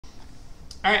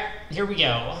All right, here we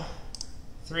go.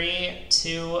 3,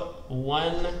 2,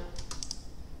 1,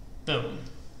 boom.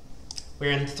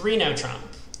 We're in 3 no trump.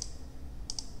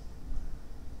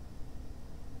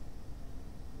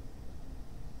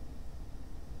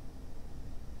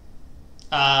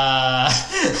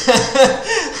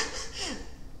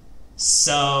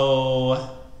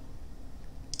 So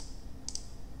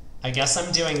I guess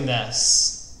I'm doing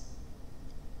this.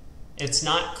 It's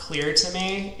not clear to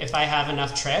me if I have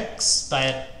enough tricks,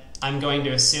 but I'm going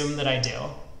to assume that I do.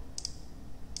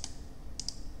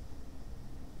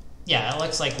 Yeah, it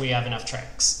looks like we have enough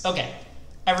tricks. Okay,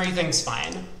 everything's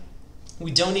fine. We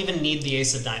don't even need the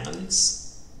ace of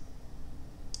diamonds.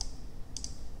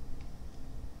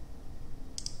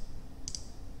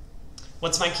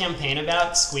 What's my campaign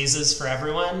about? Squeezes for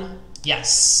everyone?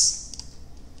 Yes.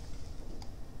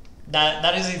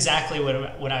 That is exactly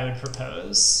what I would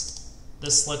propose.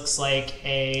 This looks like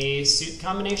a suit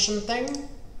combination thing.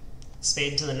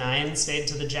 Spade to the 9, spade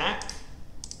to the jack.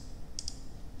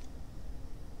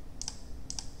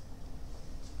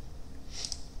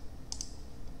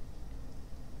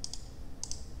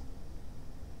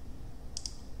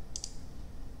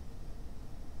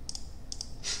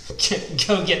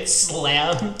 Go get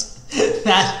slammed.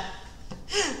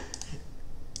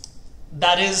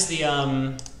 That is the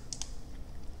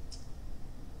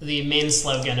main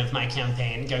slogan of my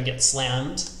campaign. Go get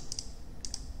slammed.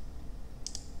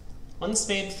 1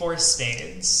 spade, 4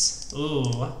 spades.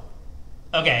 Ooh.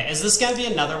 Okay, is this gonna be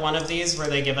another one of these where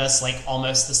they give us like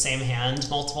almost the same hand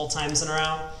multiple times in a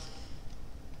row?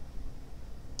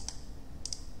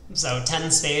 So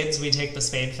 10 spades, we take the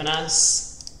spade finesse.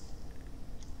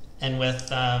 And with,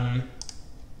 oh,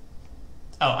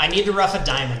 I need to rough a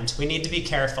diamond. We need to be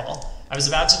careful. I was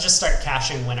about to just start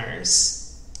cashing winners.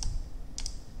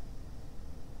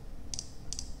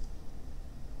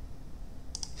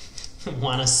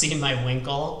 Want to see my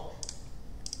winkle?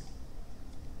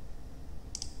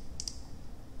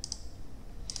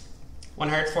 One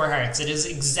heart, 4 hearts. It is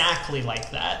exactly like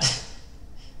that.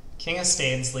 King of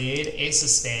spades lead, ace of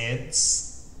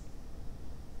spades,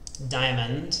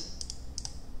 diamond,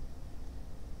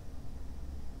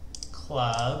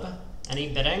 club.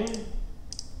 Any bidding?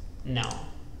 No.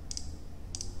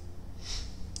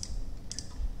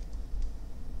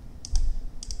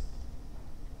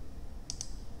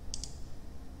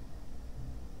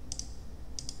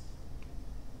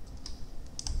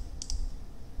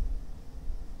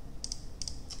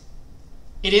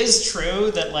 It is true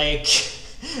that, like,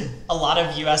 a lot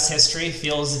of US history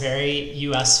feels very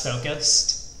US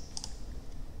focused.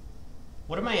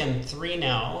 What am I in? 3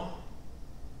 now.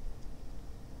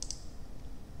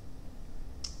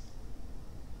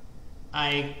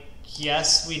 I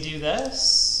guess we do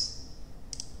this.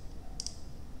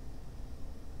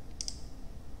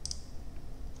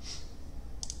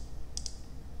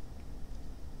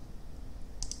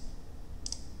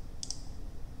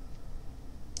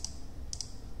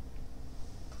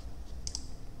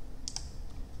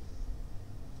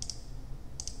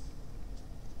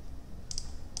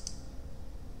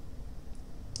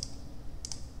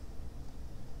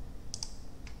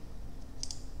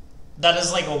 That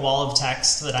is like a wall of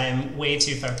text that I am way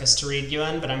too focused to read you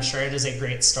in, but I'm sure it is a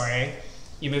great story.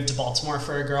 You moved to Baltimore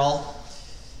for a girl.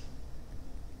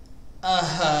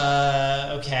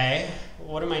 Okay.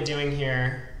 What am I doing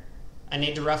here? I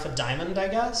need to rough a diamond, I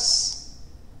guess?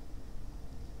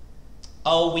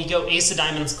 Oh, we go ace of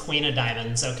diamonds, queen of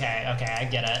diamonds. Okay, okay, I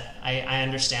get it. I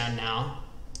understand now.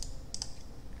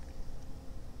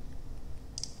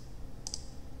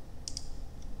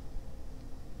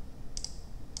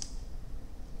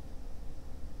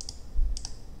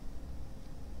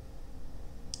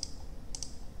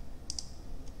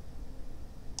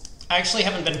 I actually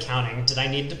haven't been counting. Did I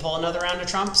need to pull another round of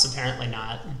trumps? Apparently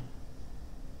not.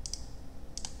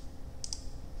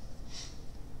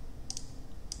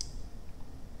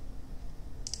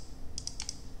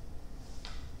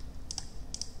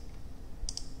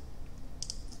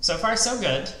 So far, so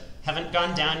good. Haven't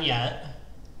gone down yet.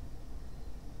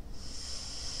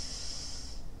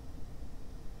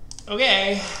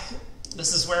 Okay.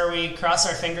 This is where we cross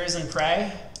our fingers and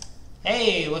pray.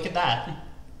 Hey, look at that.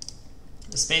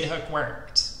 The spade hook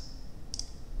worked.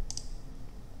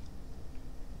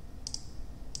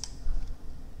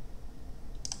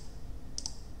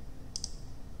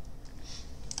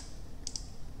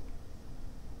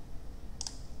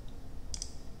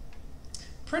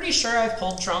 Pretty sure I've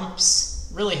pulled trumps.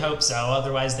 Really hope so,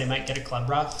 otherwise they might get a club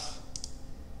ruff.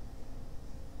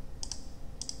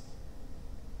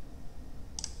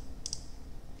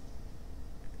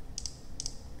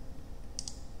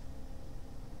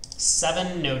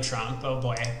 7, no trump. Oh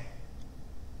boy.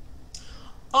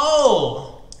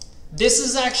 Oh! This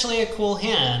is actually a cool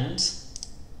hand,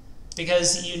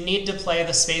 because you need to play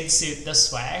the spade suit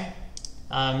this way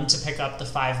to pick up the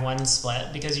 5-1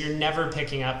 split, because you're never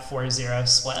picking up 4-0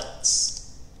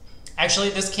 splits. Actually,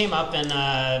 this came up in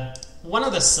one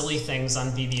of the silly things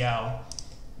on VBO.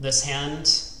 This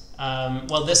hand,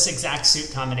 well, this exact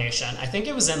suit combination. I think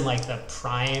it was in like the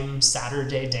Prime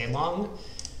Saturday Daylong,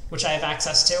 which I have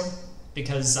access to,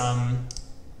 because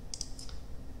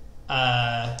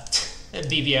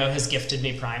VBO has gifted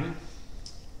me Prime.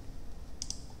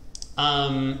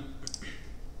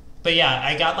 But yeah,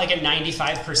 I got like a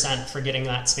 95% for getting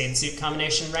that spade suit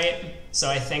combination right, so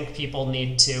I think people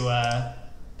need to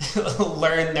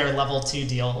learn their level 2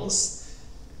 deals.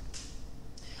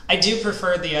 I do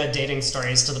prefer the dating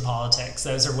stories to the politics.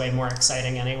 Those are way more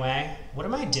exciting anyway. What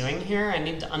am I doing here? I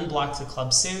need to unblock the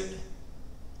club suit.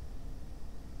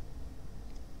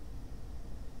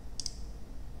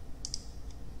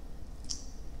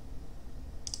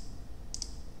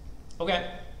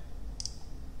 Okay.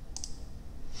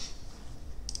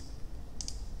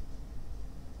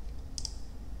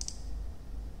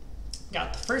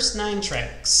 Got the first 9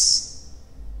 tricks.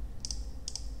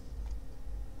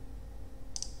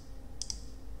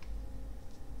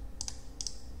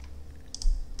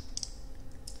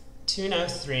 Two no,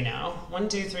 3 no. 1,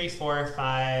 2, 3, 4,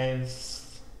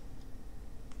 5.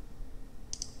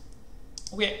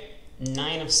 Okay,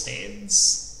 9 of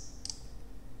spades.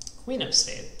 Queen of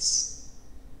spades.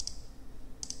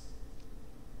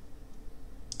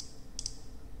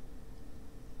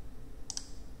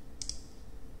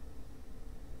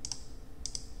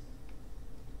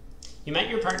 You met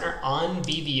your partner on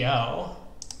VBO.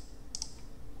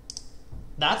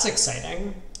 That's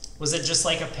exciting. Was it just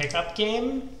like a pickup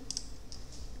game?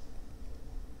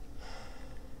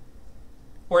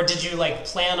 Or did you like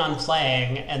plan on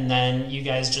playing and then you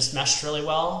guys just meshed really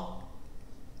well?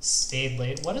 Spade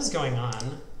lead. What is going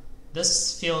on?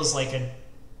 This feels like a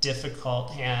difficult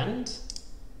hand.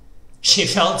 She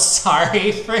felt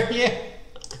sorry for you.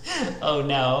 Oh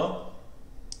no.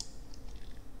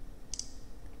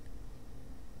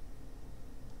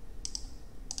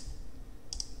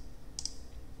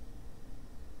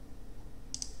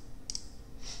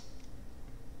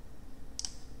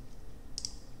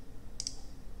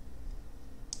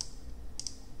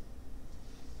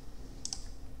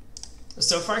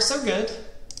 So far, so good.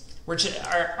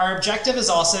 Our objective is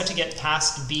also to get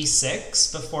past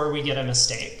B6 before we get a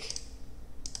mistake.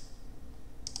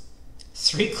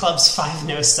 3 clubs, 5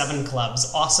 no, 7 clubs.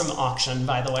 Awesome auction,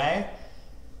 by the way.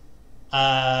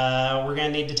 We're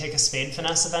going to need to take a spade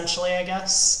finesse eventually, I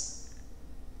guess.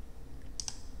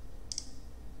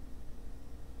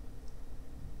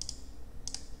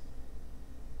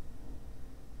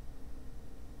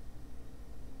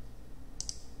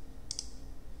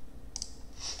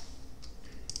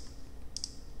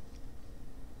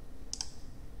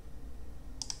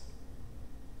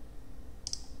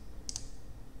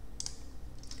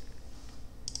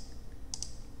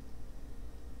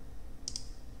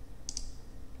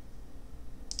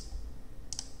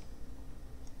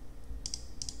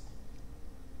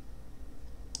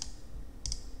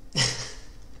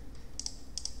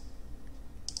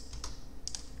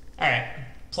 Alright,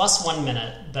 plus 1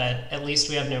 minute, but at least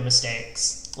we have no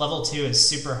mistakes. Level 2 is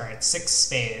super hard. 6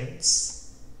 spades.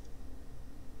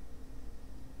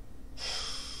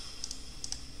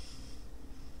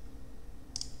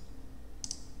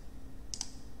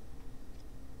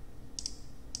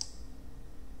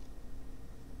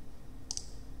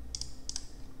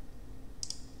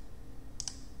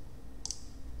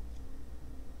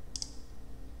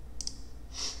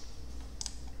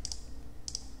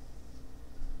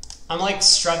 I'm like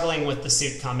struggling with the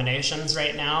suit combinations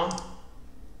right now.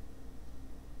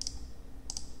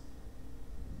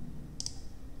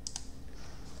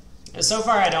 So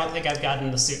far I don't think I've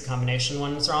gotten the suit combination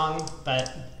ones wrong,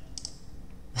 but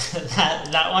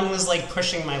that one was like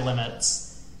pushing my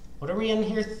limits. What are we in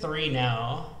here? 3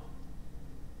 now.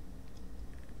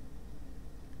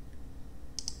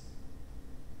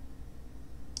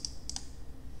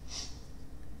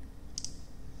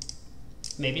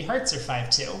 Maybe hearts are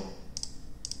 5-2.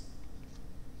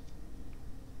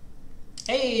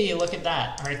 Hey, look at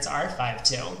that. Hearts are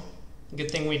 5-2.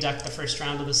 Good thing we ducked the first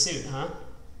round of the suit, huh?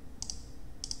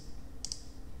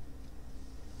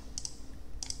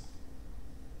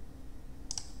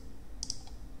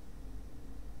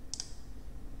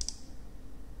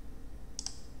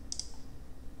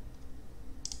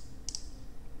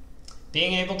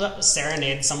 Being able to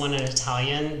serenade someone in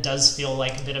Italian does feel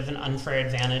like a bit of an unfair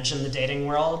advantage in the dating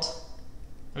world.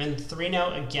 I'm in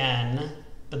 3-note again,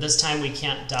 but this time we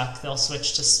can't duck. They'll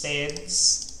switch to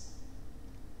spades.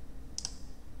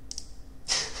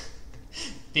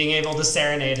 Being able to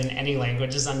serenade in any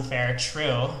language is unfair.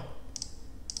 True.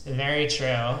 Very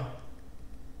true.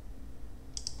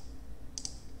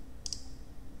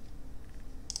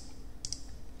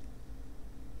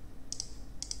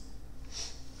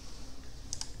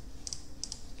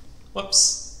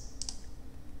 Whoops.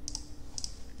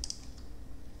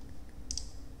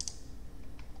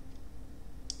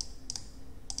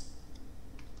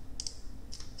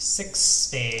 Six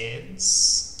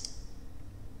spades.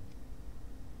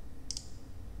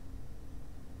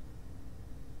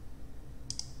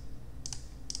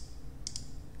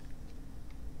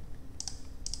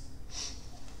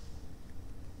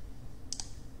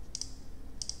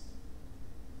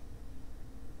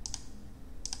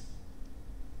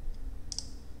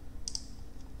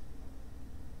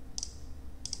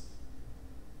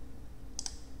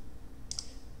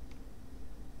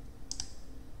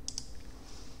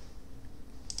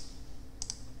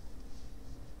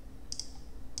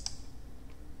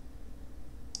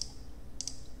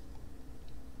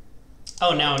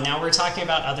 Oh no, now we're talking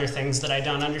about other things that I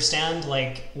don't understand,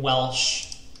 like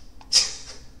Welsh.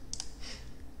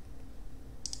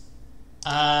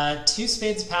 Two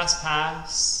spades pass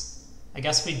pass. I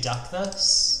guess we duck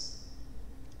this.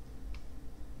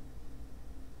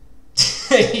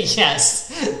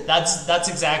 Yes, that's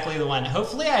exactly the one.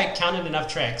 Hopefully I counted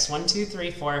enough tricks. 1, 2,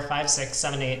 3, 4, 5, 6,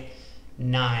 7, 8,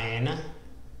 9.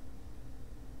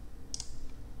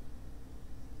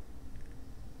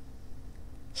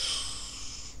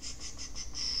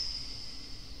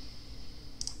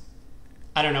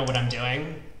 I don't know what I'm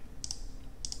doing.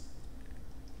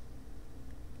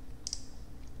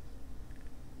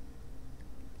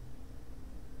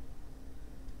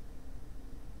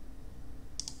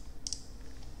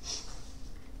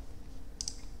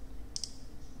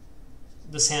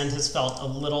 This hand has felt a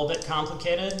little bit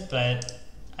complicated, but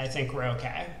I think we're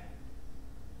okay.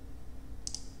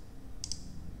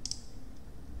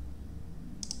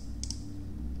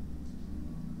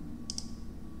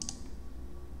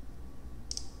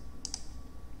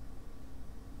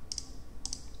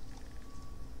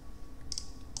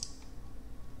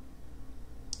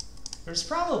 There's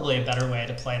probably a better way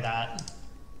to play that.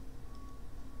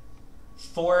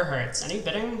 4 hurts. Any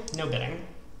bidding? No bidding.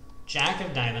 Jack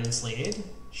of diamonds lead.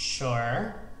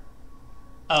 Sure.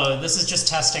 Oh, this is just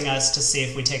testing us to see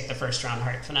if we take the first round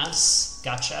heart finesse.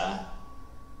 Gotcha.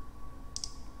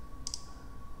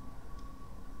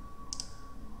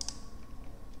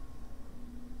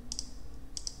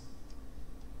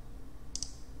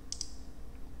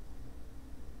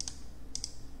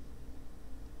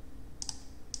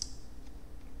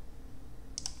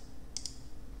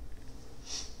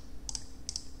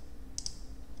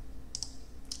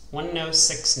 One no,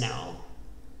 6 no.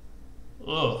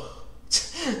 Ugh.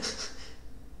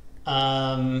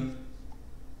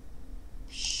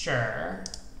 Sure.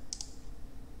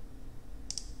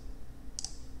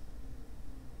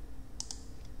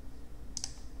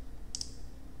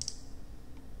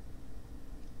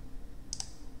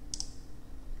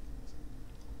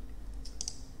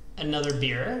 Another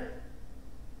beer.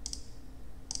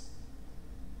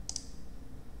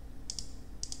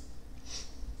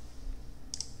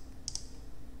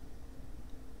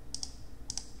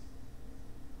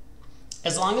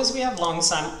 As long as we have long,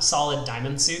 solid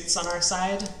diamond suits on our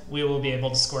side, we will be able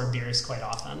to score beers quite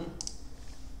often.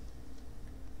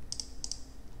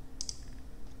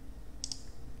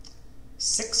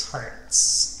 Six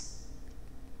hearts.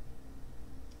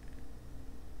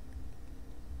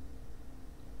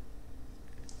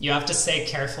 You have to say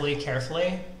carefully,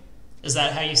 carefully. Is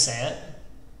that how you say it?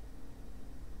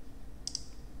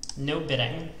 No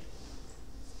bidding.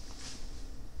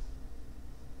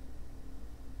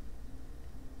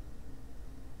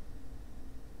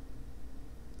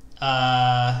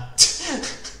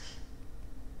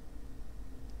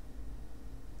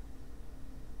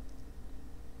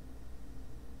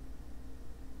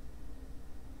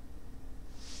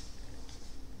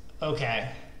 Okay.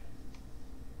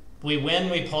 We win,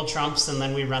 we pull trumps, and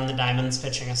then we run the diamonds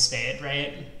pitching a spade,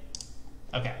 right?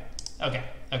 Okay. Okay.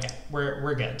 Okay.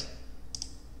 We're good.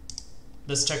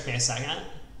 This took me a second.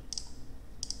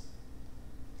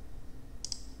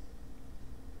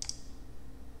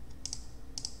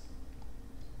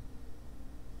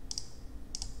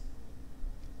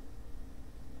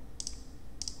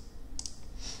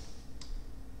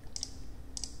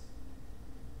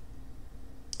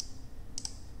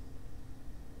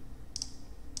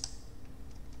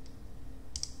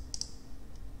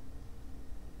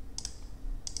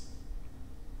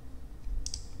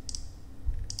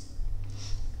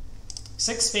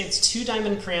 6 spades, 2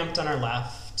 diamond preempt on our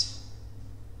left.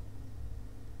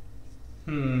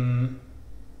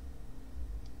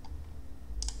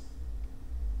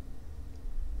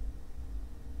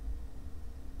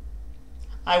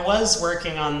 I was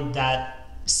working on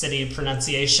that city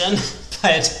pronunciation,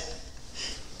 but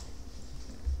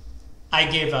I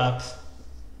gave up.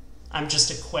 I'm just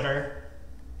a quitter.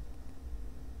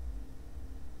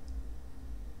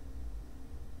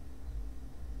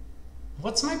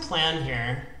 What's my plan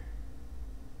here?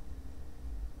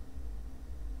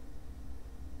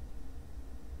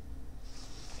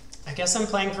 I guess I'm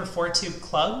playing for 4-2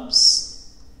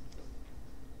 clubs.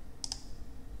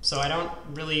 So I don't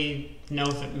really know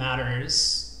if it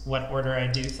matters what order I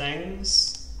do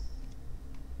things.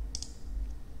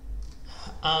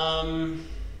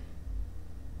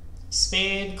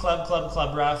 Spade, club, club,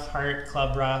 club rough, heart,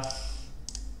 club rough.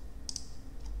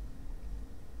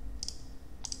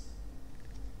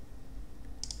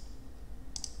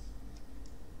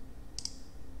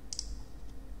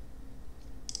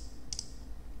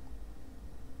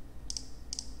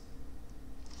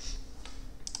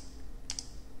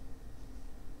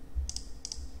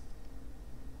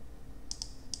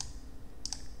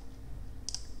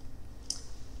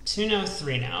 Two no,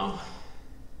 3 now.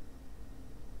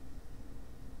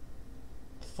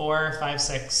 4, 5,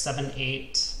 6, 7,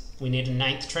 8. We need a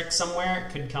 9th trick somewhere.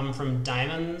 It could come from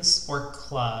diamonds or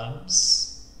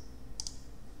clubs.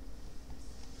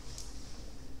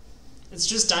 It's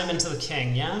just diamond to the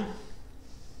king, yeah?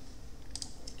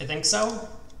 I think so.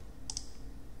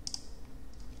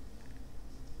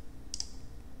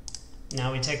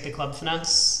 Now we take the club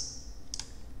finesse.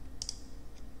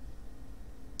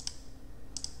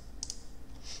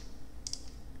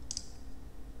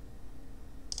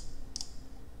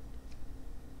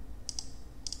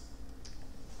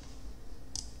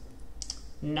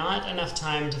 Not enough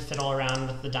time to fiddle around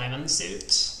with the diamond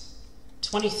suit.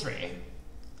 23.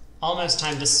 Almost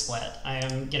time to split. I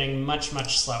am getting much,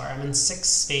 much slower. I'm in 6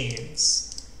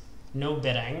 spades. No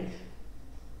bidding.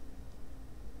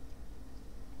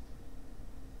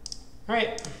 All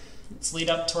right, let's lead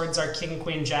up towards our king,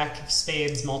 queen, jack of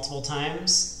spades multiple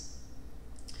times.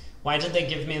 Why did they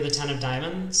give me the 10 of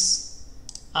diamonds?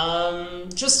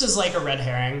 Just as like a red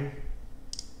herring.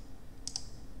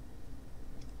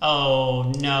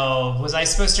 Oh no, was I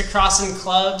supposed to cross in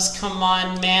clubs? Come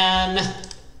on, man.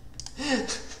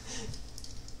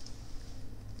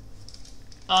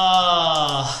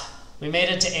 We made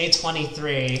it to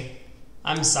A23.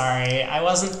 I'm sorry, I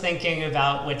wasn't thinking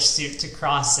about which suit to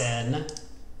cross in.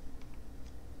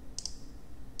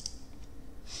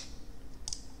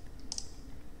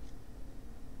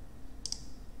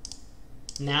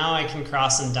 Now I can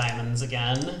cross in diamonds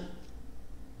again.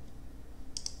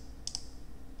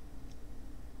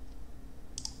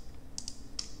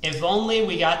 If only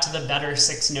we got to the better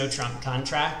 6 no trump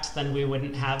contract, then we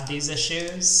wouldn't have these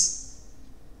issues.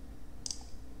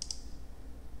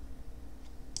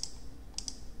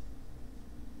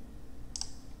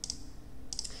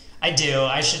 I do.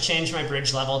 I should change my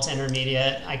bridge level to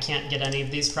intermediate. I can't get any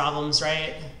of these problems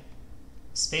right.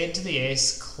 Spade to the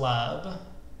ace, club.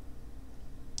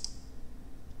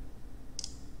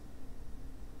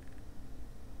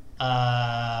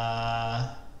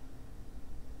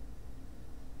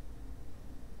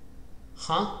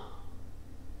 Huh?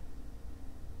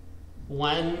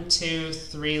 1, 2,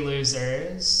 3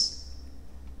 losers.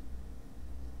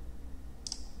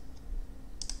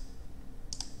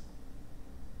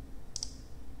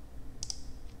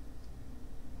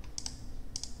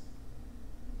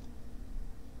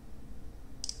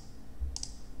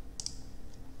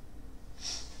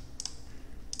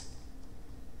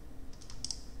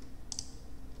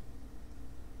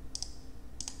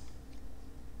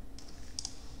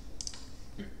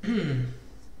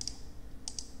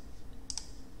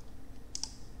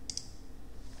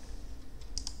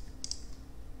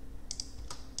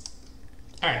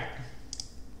 All right.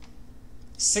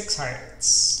 6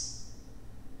 hearts.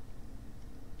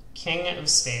 King of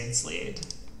spades lead.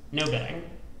 No bidding.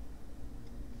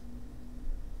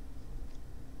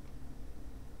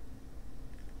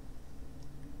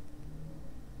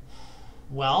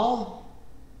 Well,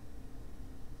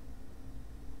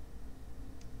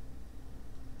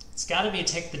 it's got to be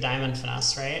take the diamond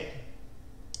finesse, right?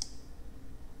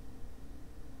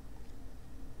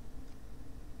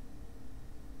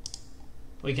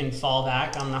 We can fall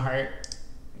back on the heart.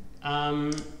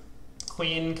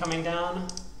 Queen coming down.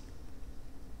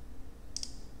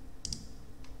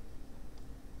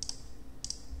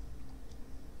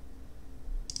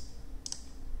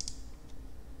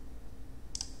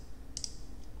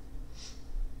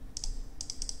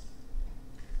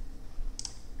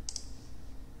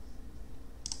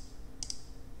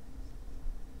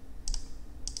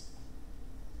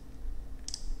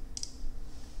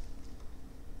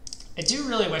 I do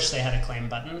really wish they had a claim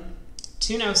button.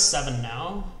 2 no, 7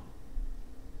 no.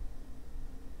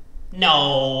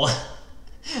 No!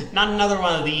 Not another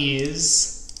one of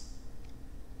these.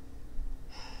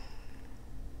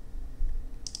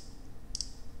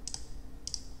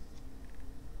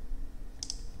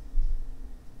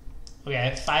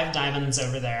 Okay, 5 diamonds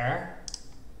over there.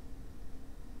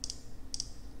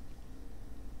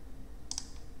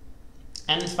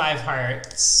 And 5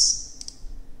 hearts.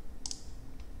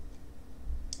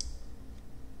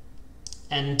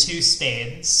 And 2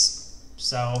 spades.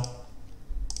 So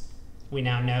we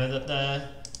now know that the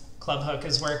club hook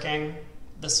is working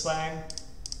this way.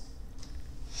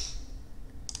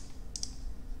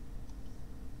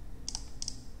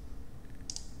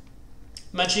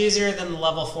 Much easier than the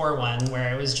level 4 one,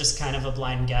 where it was just kind of a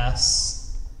blind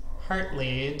guess. Heart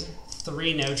lead,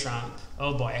 3 no trump.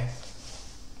 Oh boy.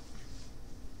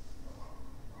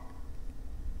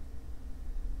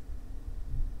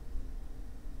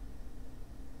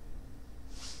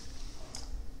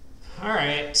 All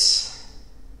right.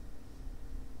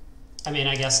 I mean,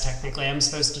 I guess technically I'm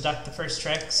supposed to duck the first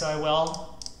trick, so I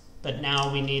will. But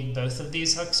now we need both of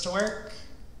these hooks to work.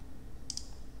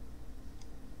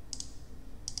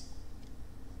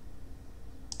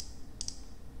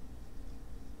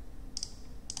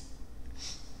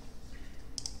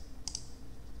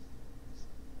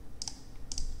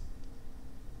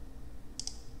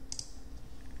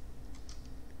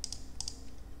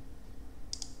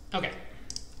 Okay,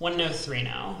 1 no 3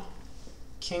 now.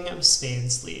 King of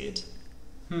spades lead.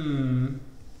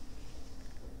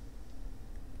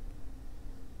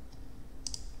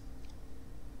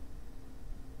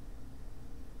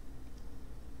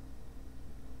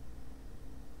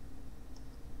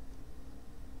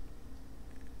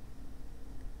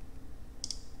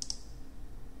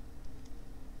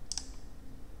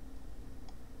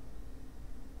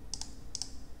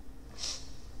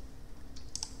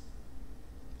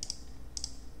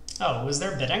 Oh, was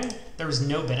there bidding? There was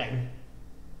no bidding.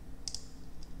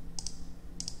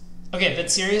 Okay,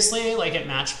 but seriously, like at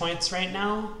match points right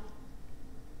now?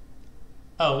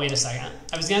 Oh, wait a second.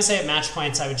 I was gonna say at match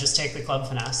points I would just take the club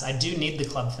finesse. I do need the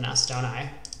club finesse, don't I?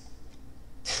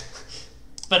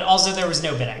 But also there was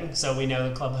no bidding, so we know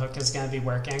the club hook is gonna be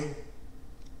working.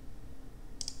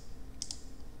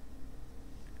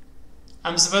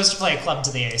 I'm supposed to play a club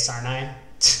to the ace, aren't I?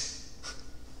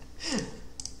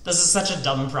 This is such a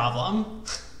dumb problem.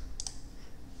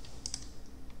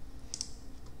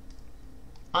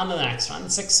 On to the next one.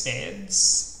 6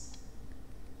 spades.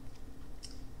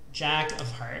 Jack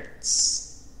of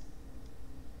hearts.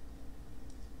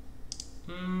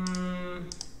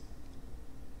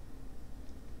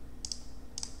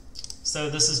 So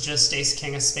this is just ace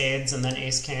king of spades and then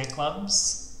ace king of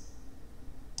clubs.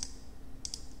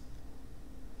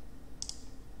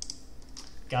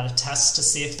 Got to test to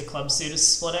see if the club suit is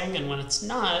splitting, and when it's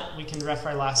not, we can ref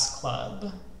our last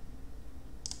club.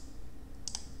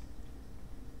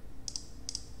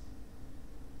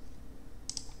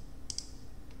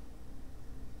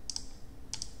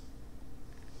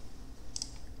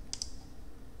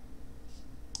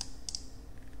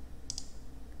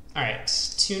 All right,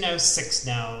 2 no, 6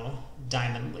 no,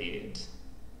 diamond lead.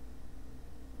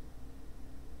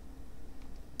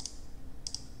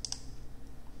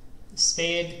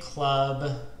 Spade,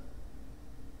 club.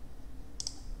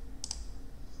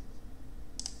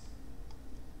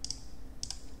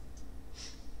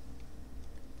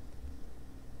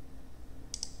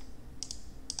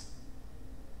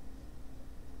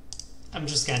 I'm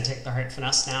just gonna take the heart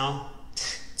finesse now.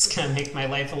 It's gonna make my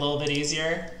life a little bit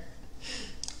easier.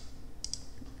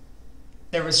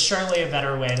 There was surely a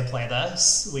better way to play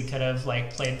this. We could have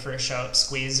like played for a show-up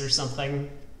squeeze or something.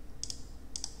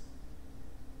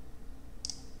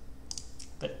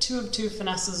 But 2 of 2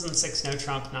 finesses and 6 no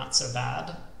trump, not so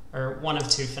bad. Or 1 of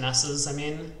 2 finesses, I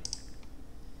mean.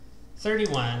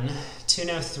 31, 2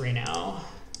 no, 3 no.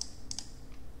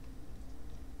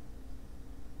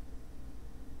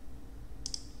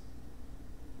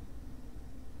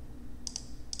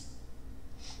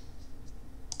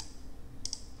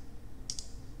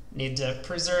 Need to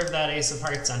preserve that ace of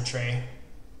hearts entry.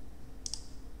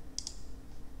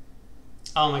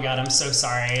 Oh my god, I'm so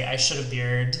sorry. I should have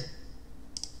beered.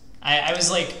 I was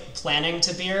like planning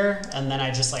to beer, and then I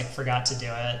just like forgot to do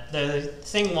it. The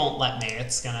thing won't let me.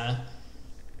 It's gonna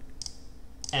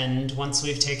end once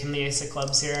we've taken the ace of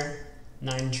clubs here.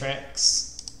 9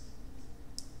 tricks.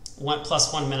 1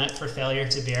 plus 1 minute for failure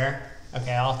to beer.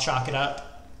 Okay, I'll chalk it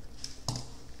up.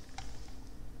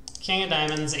 King of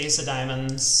diamonds, ace of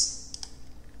diamonds,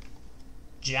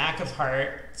 jack of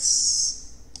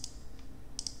hearts,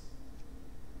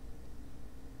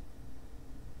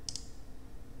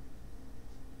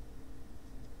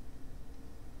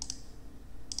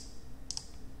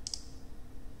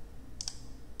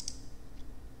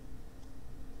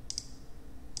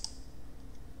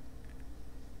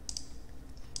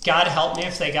 God help me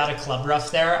if they got a club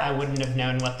rough there, I wouldn't have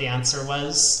known what the answer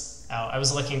was. Oh, I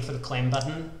was looking for the claim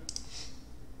button.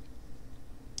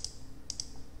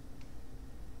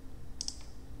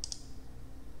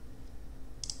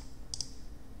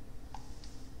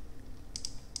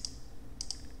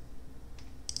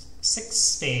 Six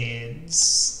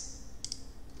spades.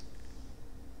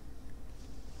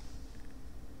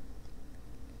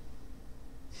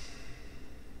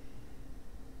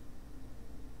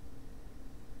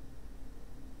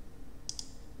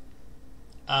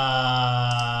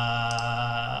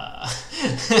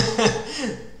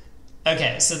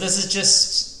 Okay, so this is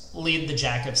just lead the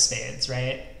jack of spades,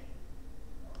 right?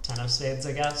 10 of spades,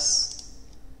 I guess.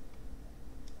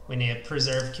 We need to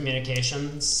preserve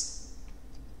communications.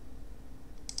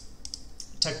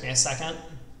 It took me a second.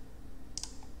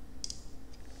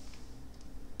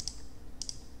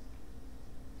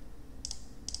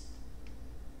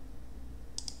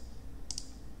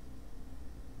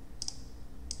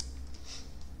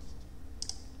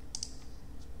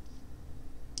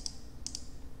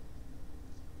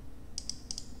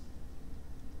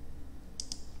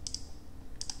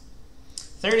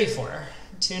 $34.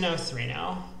 2-no,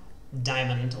 3-no.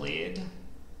 Diamond lead.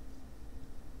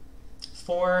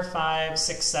 4, 5,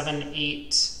 6, 7,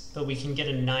 8. But we can get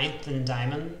a ninth in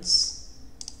diamonds.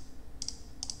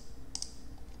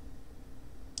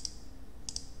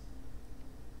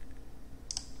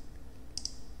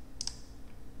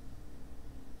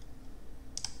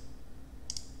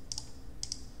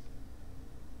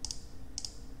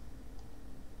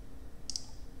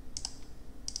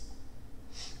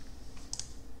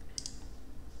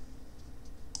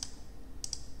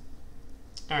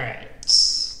 All right,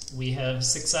 we have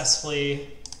successfully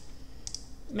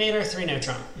made our 3-no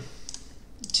trump.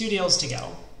 2 deals to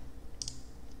go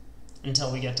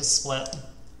until we get to split.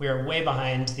 We are way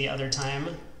behind the other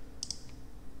time.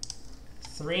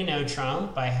 3-no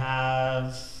trump. I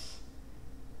have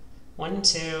 1,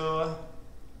 2.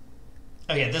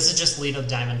 Okay, this is just lead a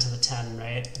diamond to the 10,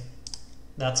 right?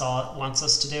 That's all it wants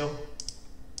us to do.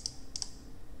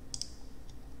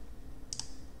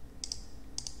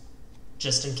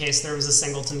 Just in case there was a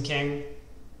singleton king.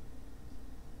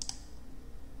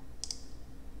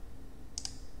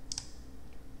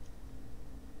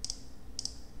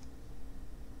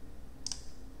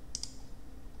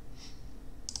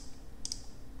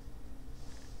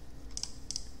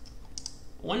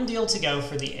 One deal to go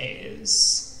for the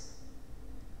A's.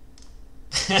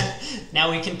 Now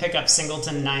we can pick up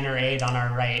singleton 9 or 8 on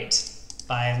our right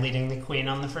by leading the queen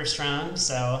on the first round,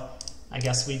 so I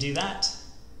guess we do that.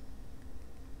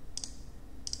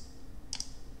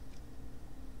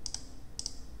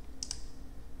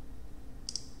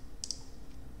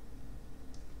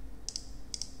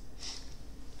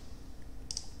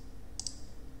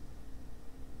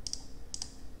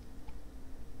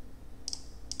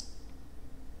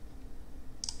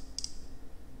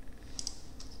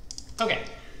 Okay.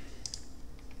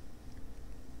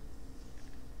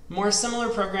 More similar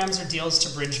programs or deals to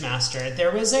Bridgemaster.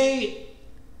 There was a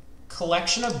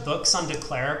collection of books on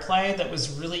Declare Play that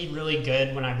was really, really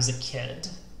good when I was a kid.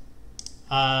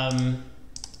 I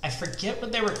forget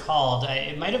what they were called.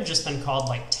 It might have just been called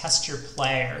like Test Your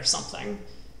Play or something.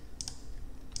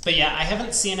 But yeah, I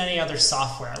haven't seen any other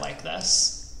software like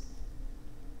this.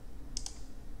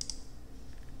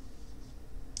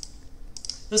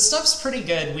 This stuff's pretty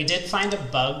good. We did find a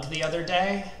bug the other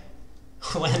day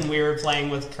when we were playing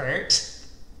with Kurt.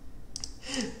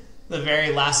 The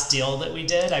very last deal that we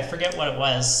did, I forget what it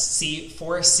was,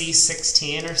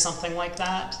 C4C16 or something like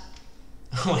that,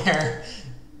 where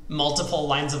multiple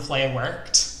lines of play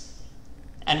worked.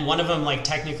 And one of them like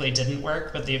technically didn't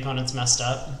work, but the opponents messed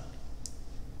up.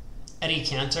 Eddie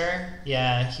Cantor,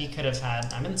 yeah, he could have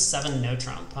had, I'm in 7 no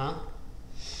trump, huh?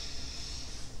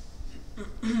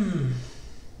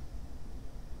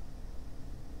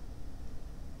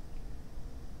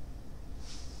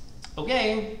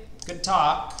 Okay, good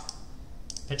talk.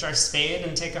 Pitch our spade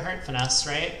and take a heart finesse,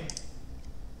 right?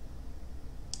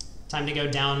 Time to go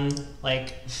down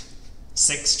like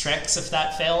 6 tricks if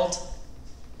that failed.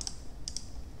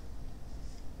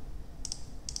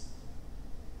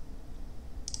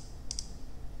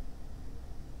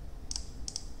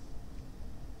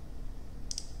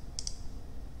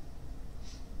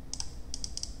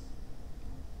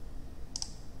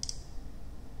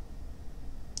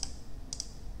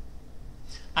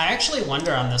 I actually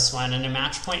wonder on this one, in a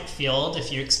match point field,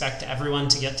 if you expect everyone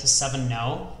to get to 7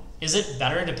 no, is it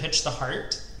better to pitch the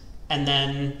heart and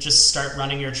then just start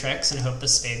running your tricks and hope the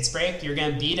spades break? You're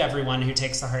going to beat everyone who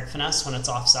takes the heart finesse when it's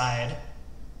offside.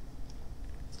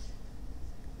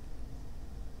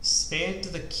 Spade to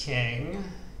the king.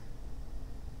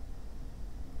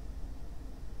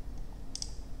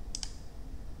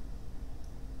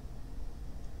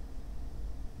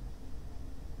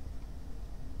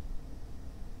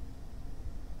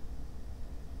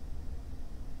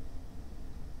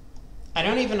 I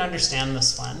don't even understand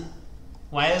this one.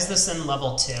 Why is this in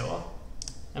level 2?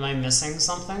 Am I missing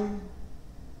something?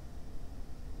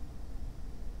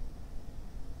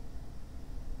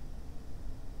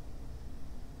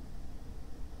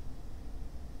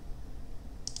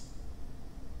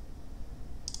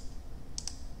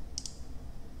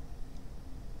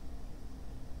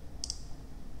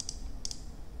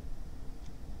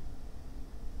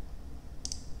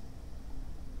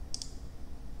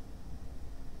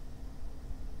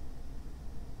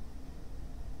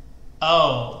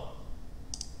 Oh.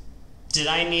 Did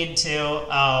I need to?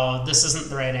 Oh, this isn't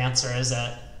the right answer, is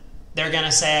it? They're going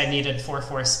to say I needed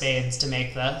 4-4 spades to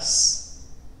make this.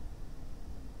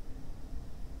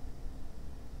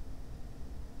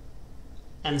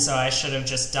 And so I should have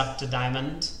just ducked a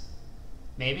diamond.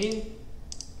 Maybe?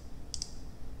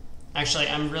 Actually,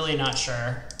 I'm really not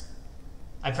sure.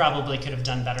 I probably could have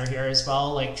done better here as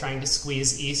well, like trying to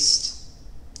squeeze east.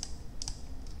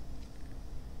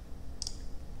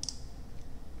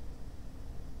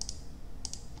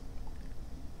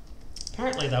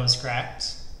 Apparently that was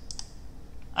correct.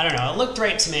 I don't know, it looked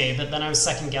right to me, but then I was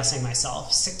second guessing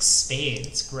myself. 6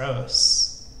 spades,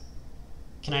 gross.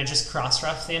 Can I just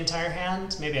cross-ruff the entire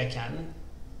hand? Maybe I can.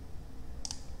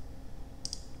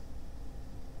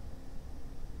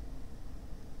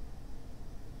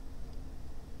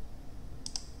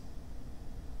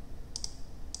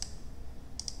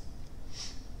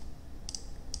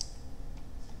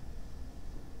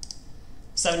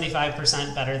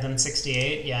 $75% better than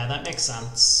 68. Yeah, that makes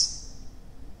sense.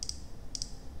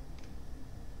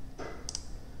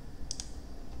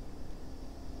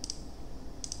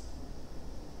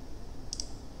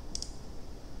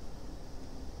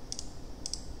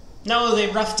 No,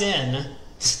 they roughed in.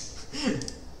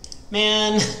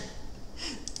 Man,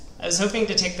 I was hoping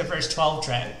to take the first 12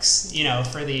 tricks, you know,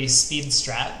 for the speed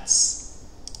strats.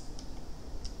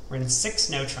 We're in 6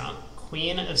 no trump.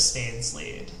 Queen of spades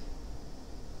lead.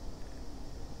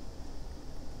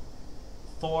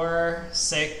 4,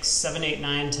 6, 7, 8,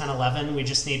 9, 10, 11. We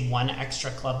just need 1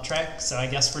 extra club trick, so I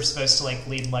guess we're supposed to like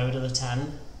lead low to the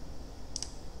 10.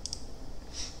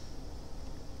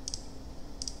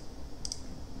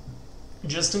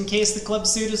 Just in case the club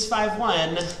suit is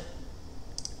 5-1.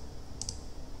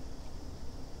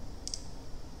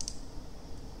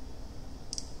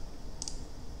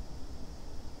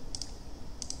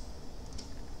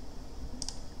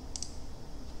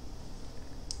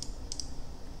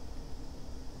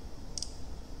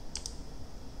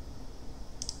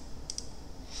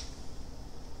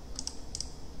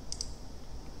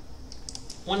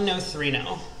 One no, 3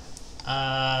 no.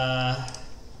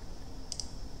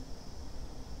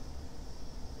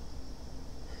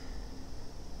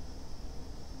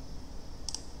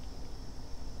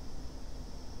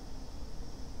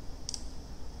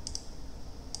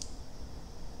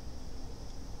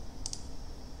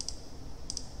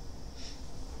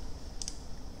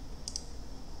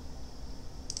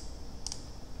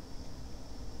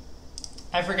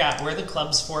 I forgot, were the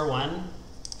clubs 4-1?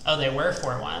 Oh, they were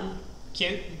 4-1.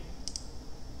 Cute.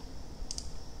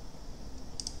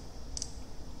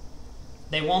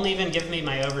 They won't even give me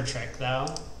my over trick, though.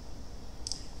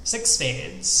 6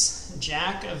 spades.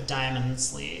 Jack of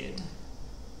diamonds lead.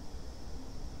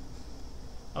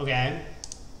 Okay.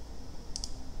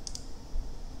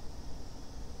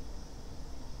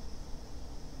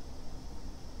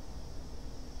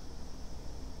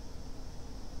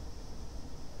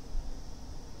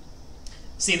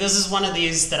 See, this is one of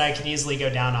these that I could easily go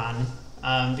down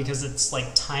on, because it's like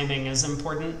timing is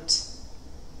important.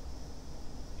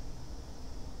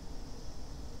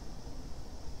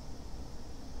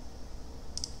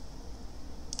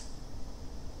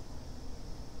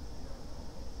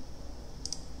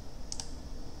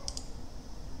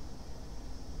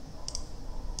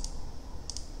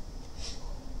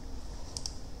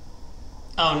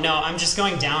 Oh no, I'm just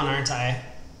going down, aren't I?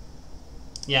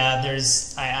 Yeah,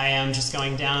 I am just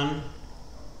going down.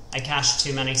 I cashed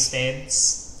too many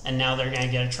spades, and now they're going to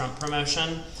get a trump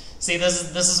promotion. See,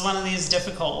 this is one of these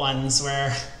difficult ones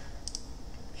where...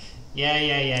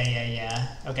 Yeah.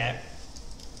 Okay.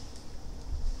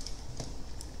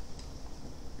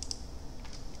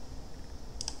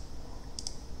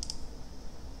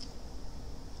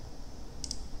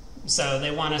 So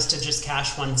they want us to just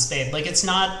cash 1 spade. Like, it's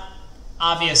not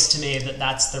obvious to me that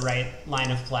that's the right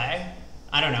line of play.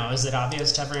 I don't know, is it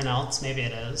obvious to everyone else? Maybe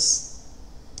it is.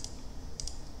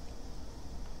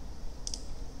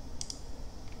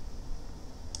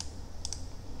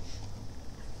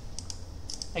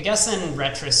 I guess in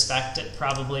retrospect it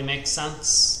probably makes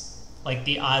sense. Like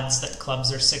the odds that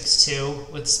clubs are 6-2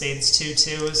 with spades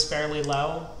 2-2 is fairly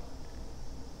low.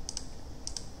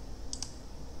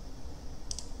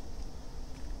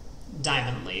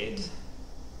 Diamond lead.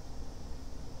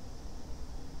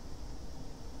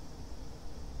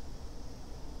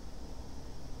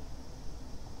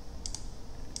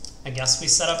 I guess we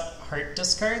set up heart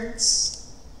discards.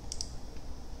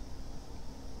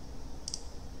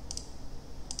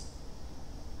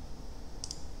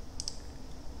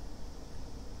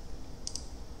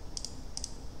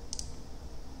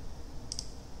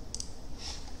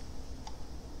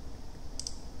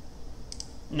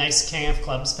 Nice king of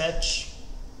clubs pitch.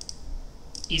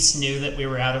 East knew that we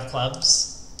were out of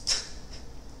clubs.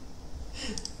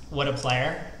 What a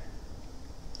player.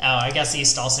 Oh, I guess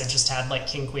East also just had like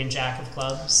king, queen, jack of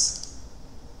clubs.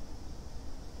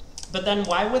 But then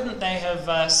why wouldn't they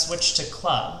have switched to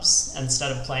clubs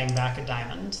instead of playing back a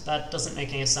diamond? That doesn't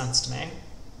make any sense to me.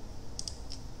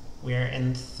 We're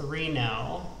in 3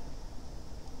 now.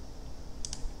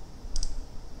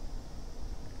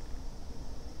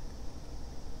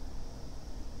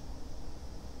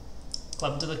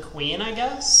 Club to the queen, I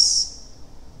guess?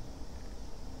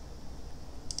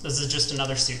 This is just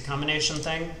another suit combination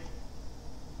thing.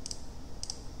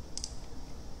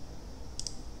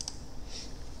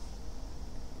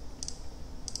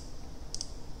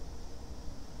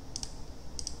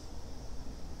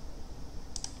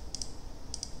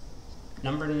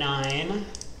 Number 9.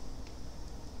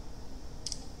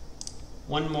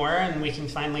 One more and we can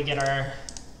finally get our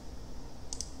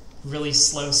really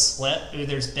slow split. Ooh,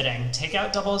 there's bidding. Take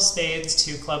out double of spades,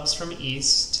 2 clubs from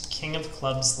East, king of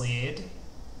clubs lead.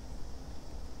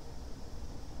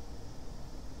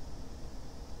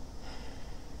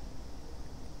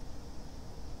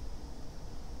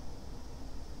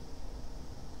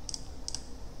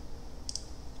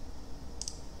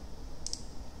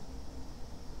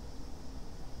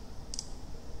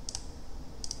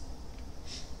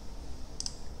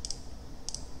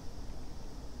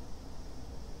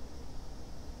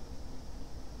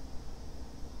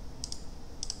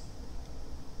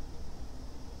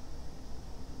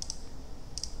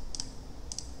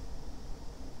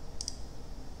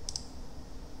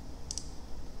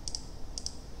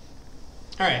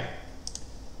 All right,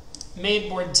 made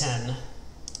board 10.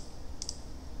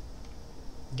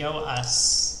 Go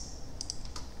us.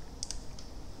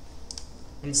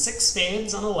 And 6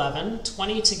 spades on 11,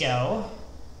 20 to go.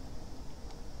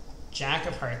 Jack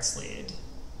of hearts lead.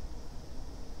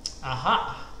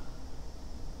 Aha!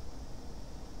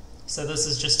 So this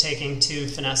is just taking 2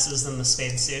 finesses in the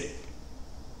spade suit.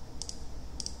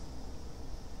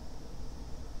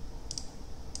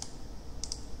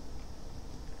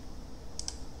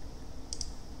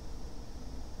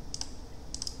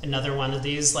 Another one of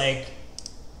these, like,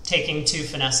 taking 2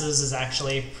 finesses is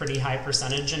actually pretty high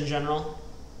percentage in general.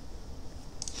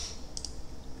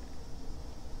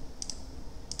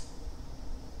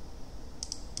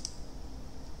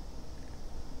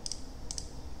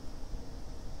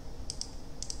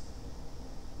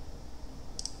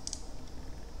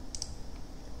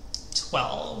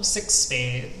 Twelve, 6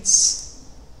 spades.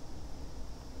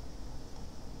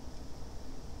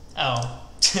 Oh.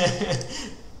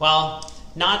 Well,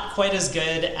 not quite as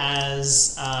good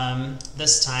as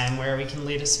this time, where we can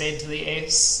lead a spade to the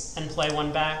ace and play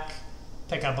 1 back.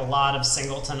 Pick up a lot of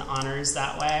singleton honors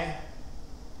that way.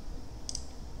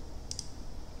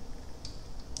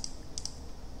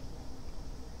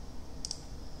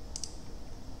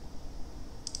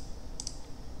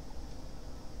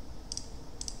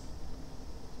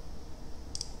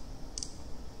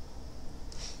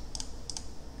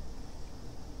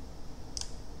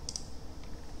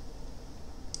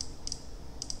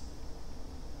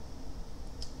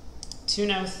 Two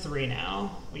now, 3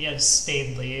 now. We get a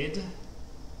spade lead.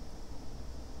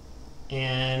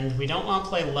 And we don't want to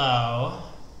play low,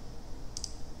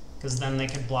 because then they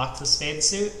could block the spade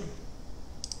suit.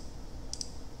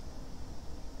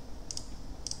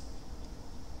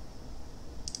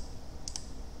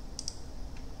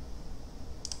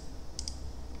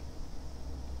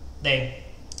 They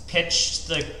pitched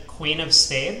the queen of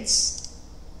spades?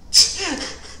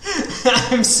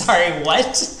 I'm sorry,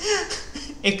 what?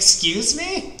 Excuse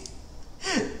me?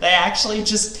 They actually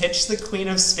just pitched the queen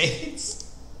of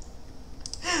spades?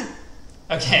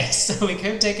 Okay, so we could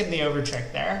have taken the over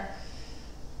trick there.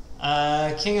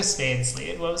 King of spades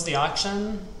lead. What was the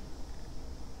auction?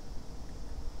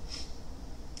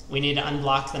 We need to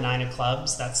unblock the 9 of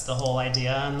clubs. That's the whole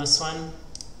idea on this one.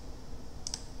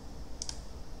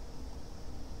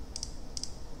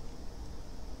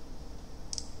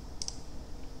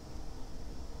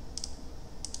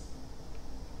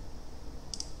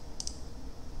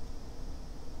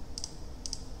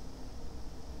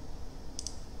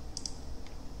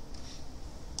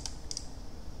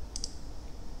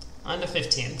 On to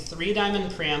 15. 3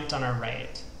 diamond preempt on our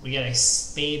right. We get a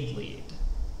spade lead.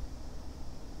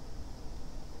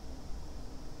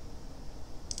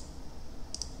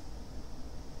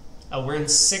 Oh, we're in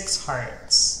 6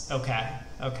 hearts. Okay,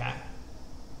 okay.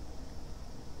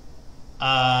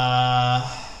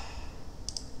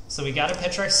 So we gotta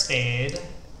pitch our spade.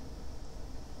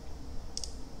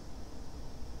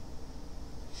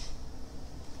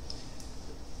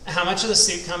 How much of the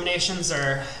suit combinations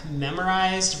are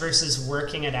memorized versus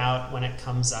working it out when it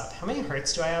comes up? How many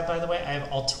hearts do I have, by the way? I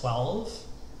have all 12?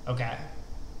 Okay.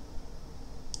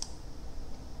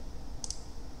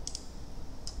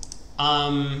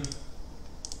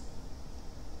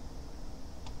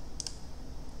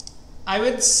 I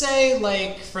would say,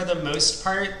 like, for the most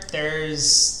part,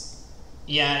 there's...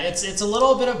 Yeah, it's a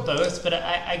little bit of both, but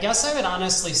I guess I would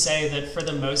honestly say that for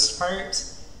the most part,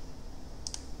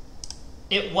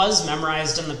 it was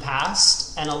memorized in the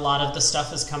past, and a lot of the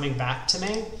stuff is coming back to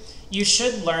me. You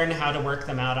should learn how to work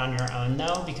them out on your own,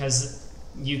 though, because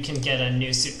you can get a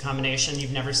new suit combination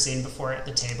you've never seen before at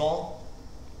the table.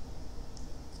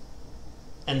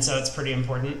 And so it's pretty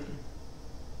important.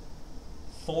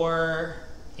 4,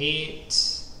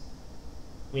 8.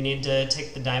 We need to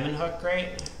take the diamond hook,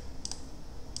 right?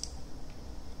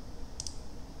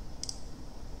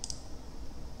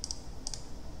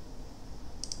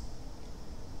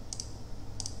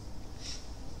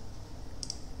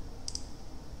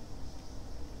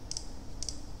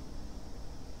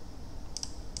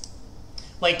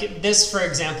 Like, this, for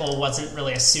example, wasn't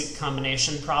really a suit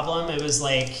combination problem. It was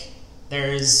like,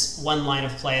 there's one line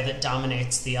of play that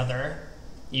dominates the other.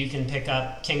 You can pick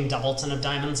up King Doubleton of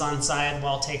diamonds on side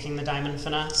while taking the diamond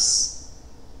finesse.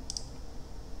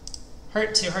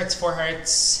 Heart, 2 hearts, 4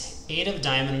 hearts, 8 of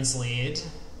diamonds lead.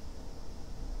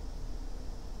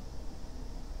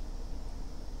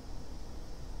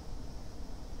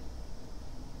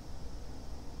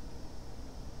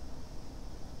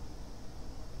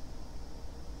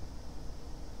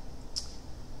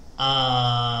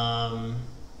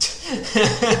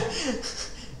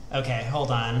 Okay, hold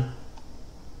on.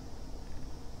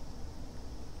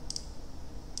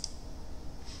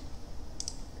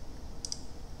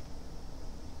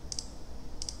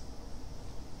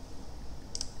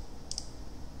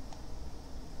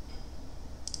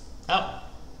 Oh,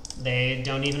 they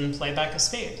don't even play back a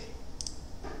spade.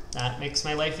 That makes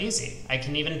my life easy. I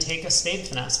can even take a spade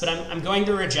finesse, but I'm going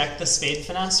to reject the spade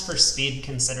finesse for speed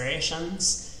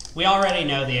considerations. We already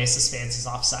know the ace of spades is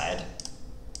offside.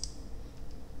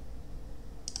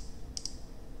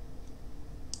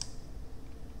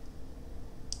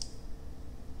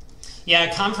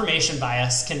 Yeah, confirmation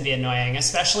bias can be annoying,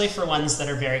 especially for ones that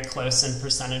are very close in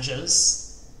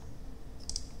percentages.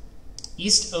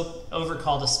 East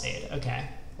overcalled a spade. Okay,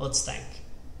 let's think.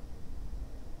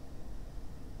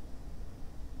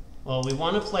 Well, we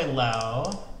want to play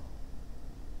low.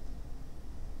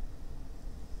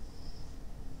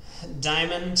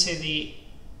 Diamond to the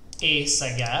ace,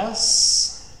 I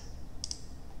guess.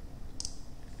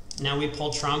 Now we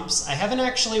pull trumps. I haven't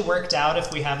actually worked out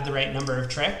if we have the right number of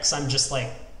tricks. I'm just like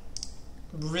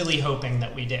really hoping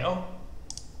that we do.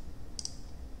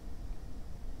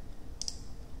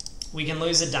 We can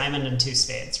lose a diamond and 2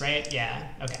 spades, right? Yeah,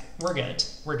 okay, we're good,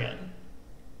 we're good.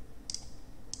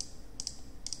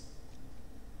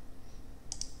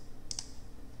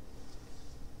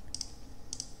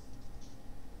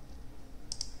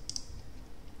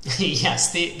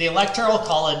 Yes, the Electoral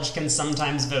College can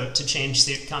sometimes vote to change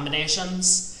suit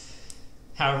combinations,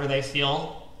 however they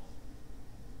feel.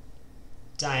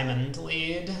 Diamond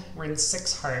lead. We're in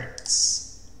 6 hearts.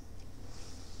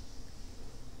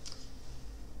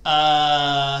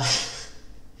 Well,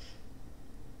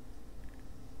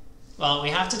 we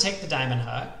have to take the diamond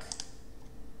hook.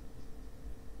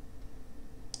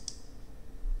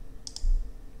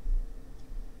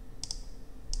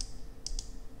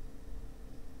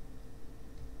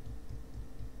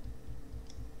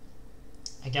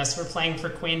 I guess we're playing for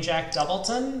Queen Jack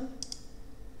Doubleton.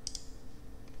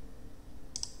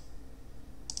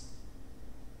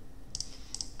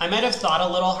 I might have thought a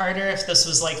little harder if this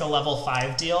was like a level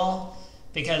 5 deal,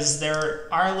 because there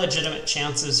are legitimate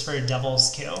chances for a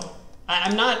devil's coup.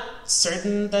 I'm not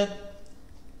certain that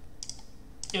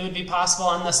it would be possible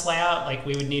on this layout. Like,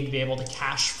 we would need to be able to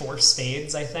cache 4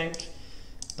 spades, I think.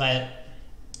 But,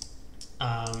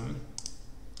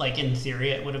 like, in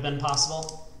theory, it would have been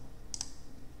possible.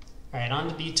 All right, on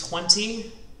to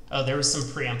B20. Oh, there was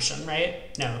some preemption,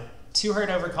 right? No, 2 heart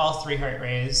overcall, 3 heart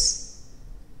raise.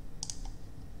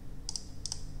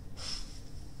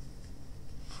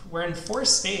 We're in 4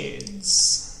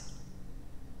 spades.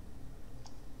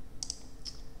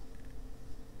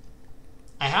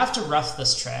 I have to rough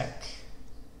this trick,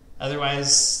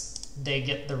 otherwise they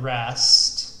get the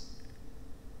rest.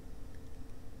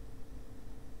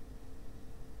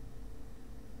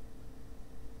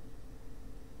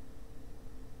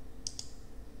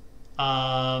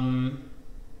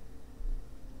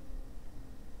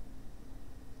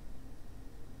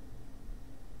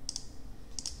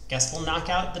 Guess we'll knock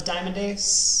out the diamond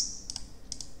ace.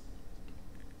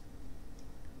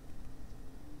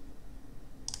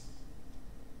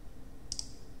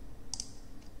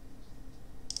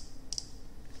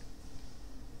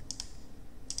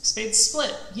 Spades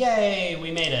split. Yay,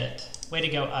 we made it. Way to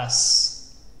go,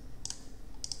 us.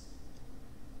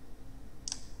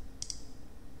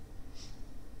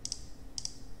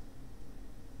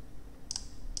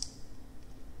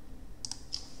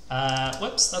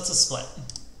 Whoops, that's a split.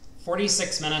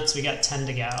 46 minutes, we got 10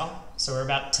 to go. So we're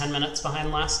about 10 minutes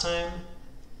behind last time.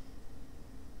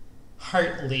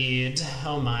 Heart lead,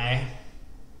 oh my. I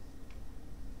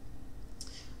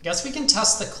guess we can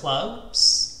test the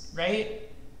clubs, right?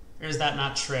 Or is that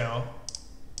not true?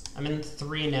 I'm in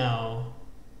 3-0.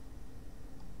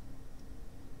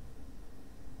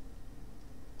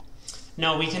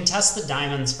 No, we can test the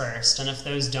diamonds first, and if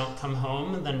those don't come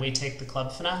home, then we take the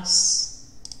club finesse.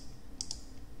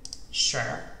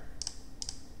 Sure.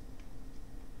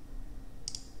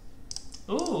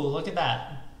 Ooh, look at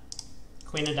that.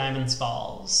 Queen of diamonds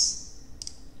falls.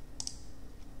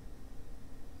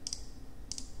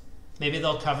 Maybe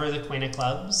they'll cover the queen of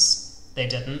clubs. They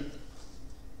didn't.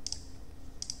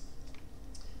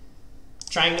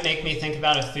 Trying to make me think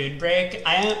about a food break.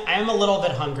 I am a little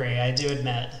bit hungry, I do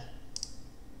admit.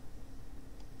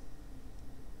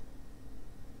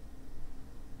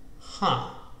 Huh.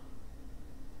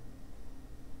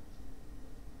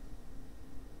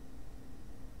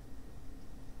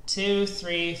 Two,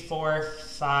 three, four,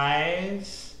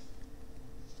 five.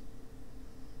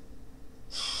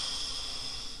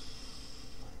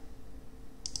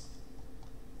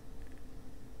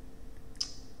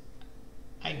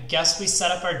 I guess we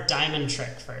set up our diamond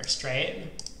trick first,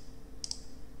 right?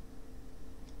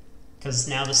 Because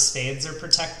now the spades are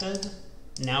protected.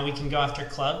 Now we can go after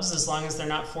clubs as long as they're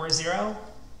not 4-0.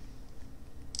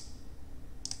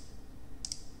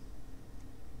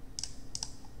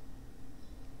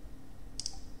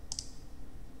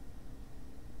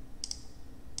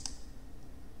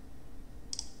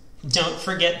 Don't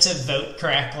forget to vote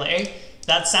correctly.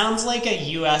 That sounds like a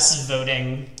US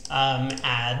voting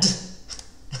ad.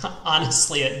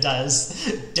 Honestly, it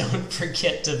does. Don't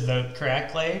forget to vote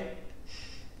correctly.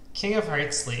 King of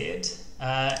Hearts lead.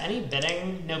 Any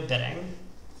bidding? No bidding.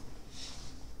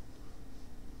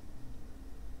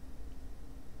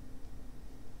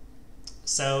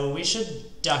 So we should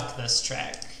duck this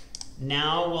trick.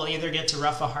 Now we'll either get to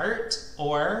ruff a heart,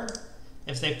 or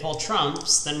if they pull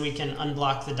trumps, then we can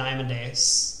unblock the diamond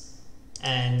ace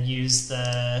and use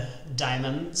the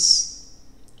diamonds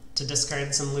to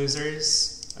discard some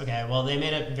losers. Okay, well, they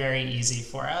made it very easy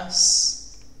for us.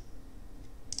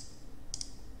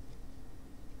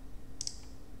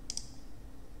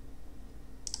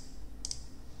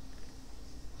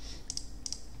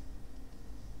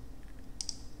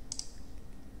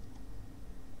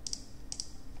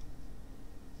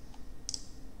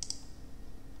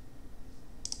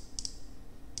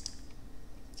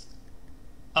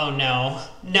 Oh no.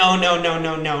 No, no, no,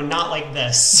 no, no, not like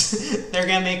this. They're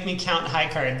gonna make me count high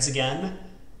cards again.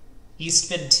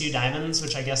 East bid 2 diamonds,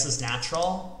 which I guess is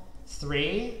natural.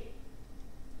 3.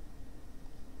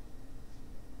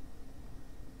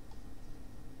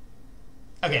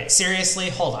 Okay,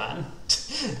 seriously, hold on.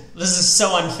 This is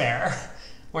so unfair.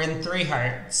 We're in 3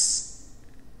 hearts.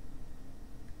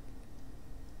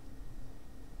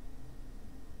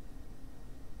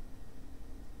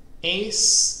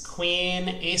 Ace, queen,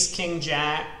 ace, king,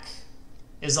 jack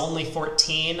is only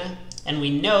 14. And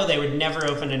we know they would never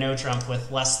open a no trump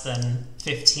with less than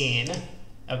 15.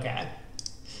 Okay.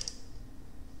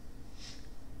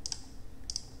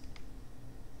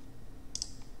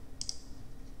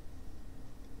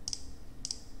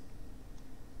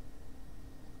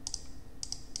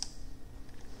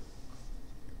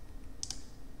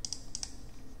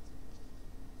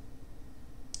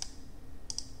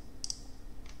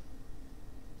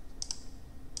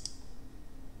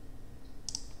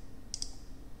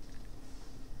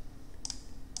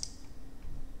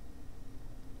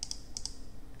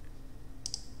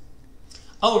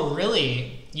 Oh,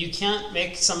 really? You can't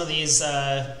make some of these,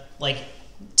 like,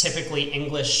 typically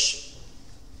English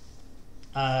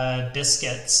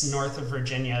biscuits north of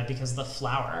Virginia because of the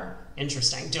flour.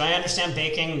 Interesting. Do I understand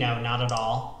baking? No, not at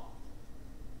all.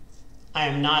 I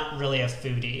am not really a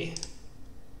foodie.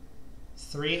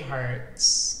 3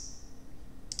 hearts.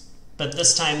 But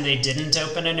this time they didn't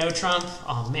open a no trump?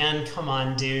 Oh man, come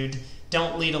on, dude.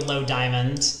 Don't lead a low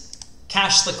diamond.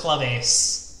 Cash the club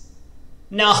ace.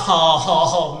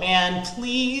 No, man,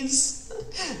 please.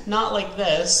 Not like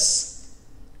this.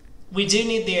 We do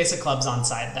need the ace of clubs on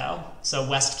side, though, so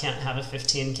West can't have a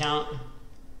 15 count.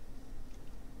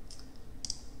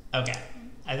 Okay,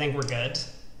 I think we're good.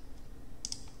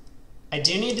 I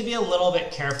do need to be a little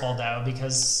bit careful, though,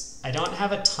 because I don't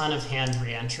have a ton of hand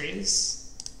re-entries.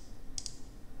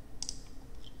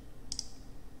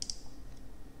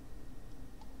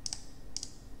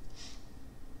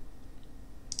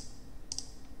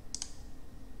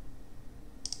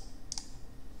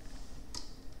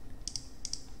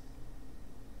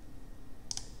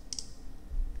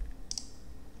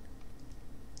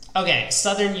 Okay,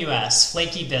 Southern US,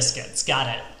 flaky biscuits, got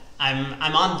it.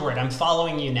 I'm on board. I'm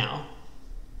following you now.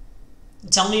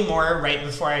 Tell me more right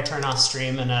before I turn off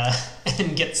stream and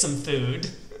and get some food.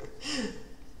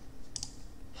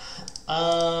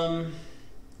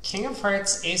 King of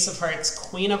Hearts, Ace of Hearts,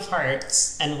 Queen of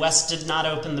Hearts, and West did not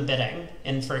open the bidding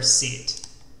in first seat.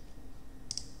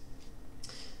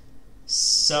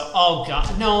 So, oh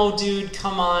god, no, dude,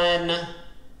 come on.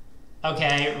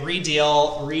 Okay,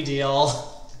 redeal, redeal.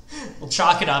 We'll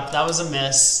chalk it up. That was a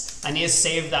miss. I need to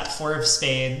save that 4 of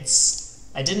spades.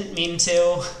 I didn't mean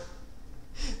to.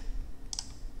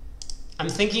 I'm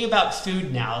thinking about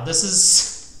food now. This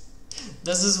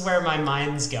is where my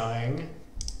mind's going.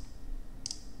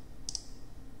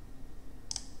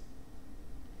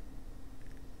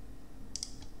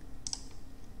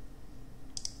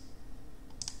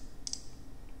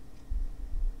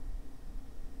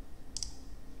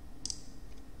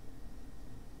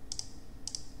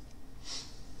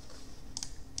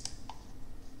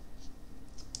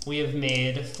 We have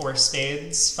made 4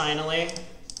 spades, finally.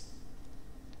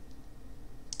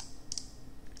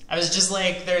 I was just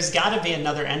like, there's gotta be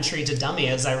another entry to dummy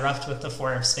as I roughed with the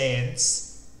 4 of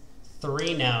spades.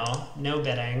 3 no, no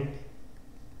bidding.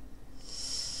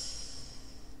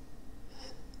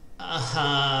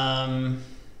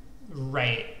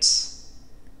 Right.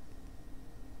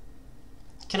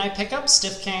 Can I pick up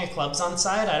stiff king of clubs on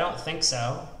side? I don't think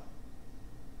so.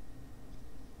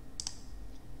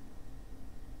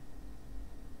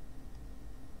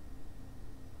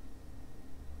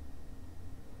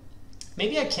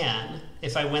 Maybe I can,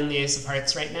 if I win the ace of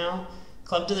hearts right now.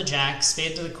 Club to the jack,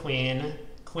 spade to the queen,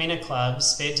 queen of clubs,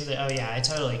 spade to the... Oh yeah, I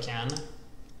totally can.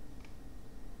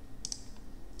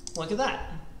 Look at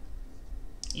that.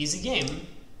 Easy game.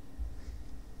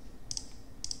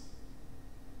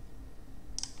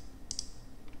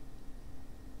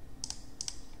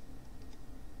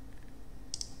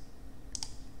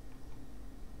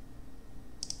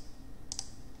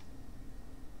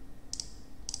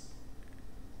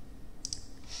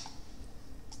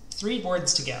 Three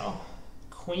boards to go.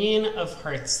 Queen of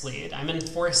hearts lead. I'm in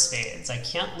 4 spades. I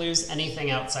can't lose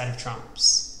anything outside of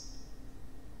trumps.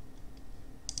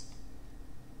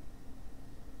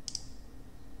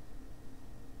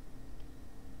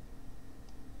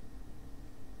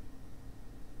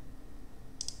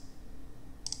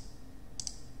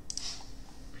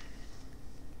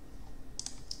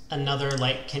 Another,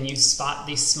 like, can you spot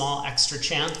the small extra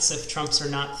chance if trumps are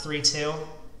not 3-2?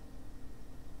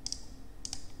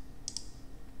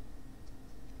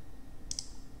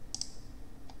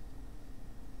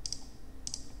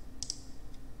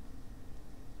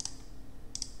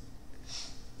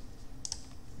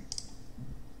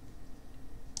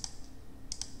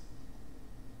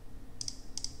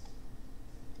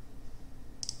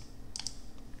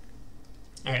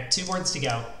 All right, 2 boards to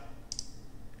go.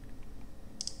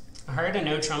 A heart, a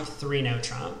no trump, 3 no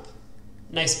trump.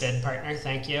 Nice bid, partner,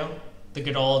 thank you. The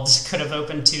good old could have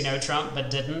opened 2 no trump,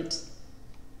 but didn't.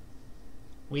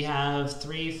 We have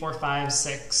 3, 4, 5,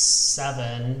 6,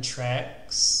 7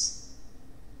 tricks.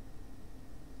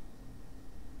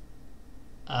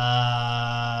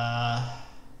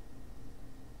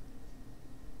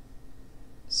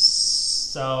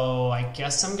 So I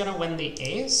guess I'm gonna win the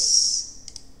ace.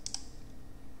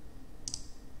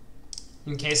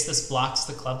 In case this blocks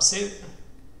the club suit,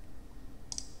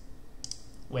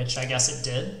 which I guess it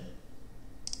did.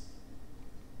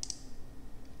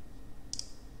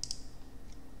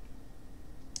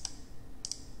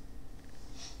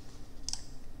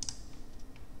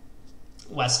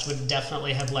 West would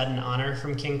definitely have led in honor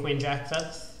from King, Queen, Jack,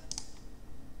 fifth.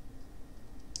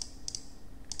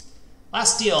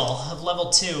 Last deal of level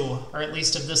 2, or at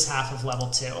least of this half of level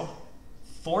 2.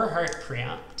 4 heart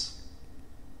preempt.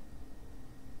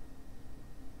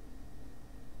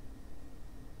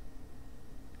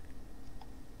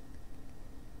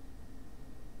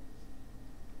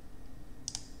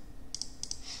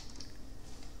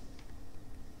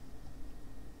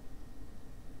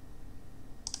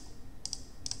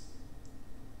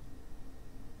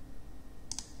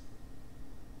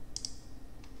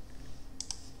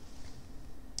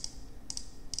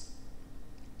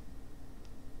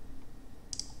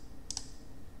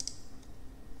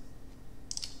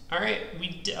 All right,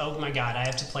 oh my god, I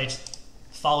have to play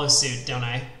follow suit, don't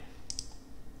I?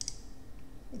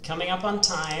 Coming up on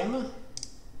time.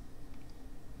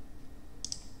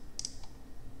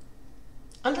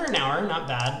 Under an hour, not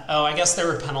bad. Oh, I guess there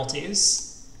were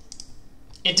penalties.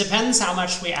 It depends how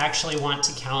much we actually want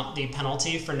to count the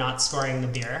penalty for not scoring the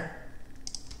beer.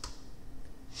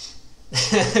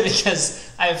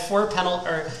 Because I have 4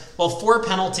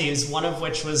 penalties, one of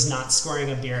which was not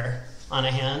scoring a beer on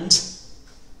a hand.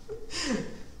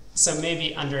 So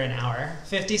maybe under an hour.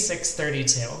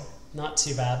 56:32. Not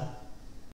too bad.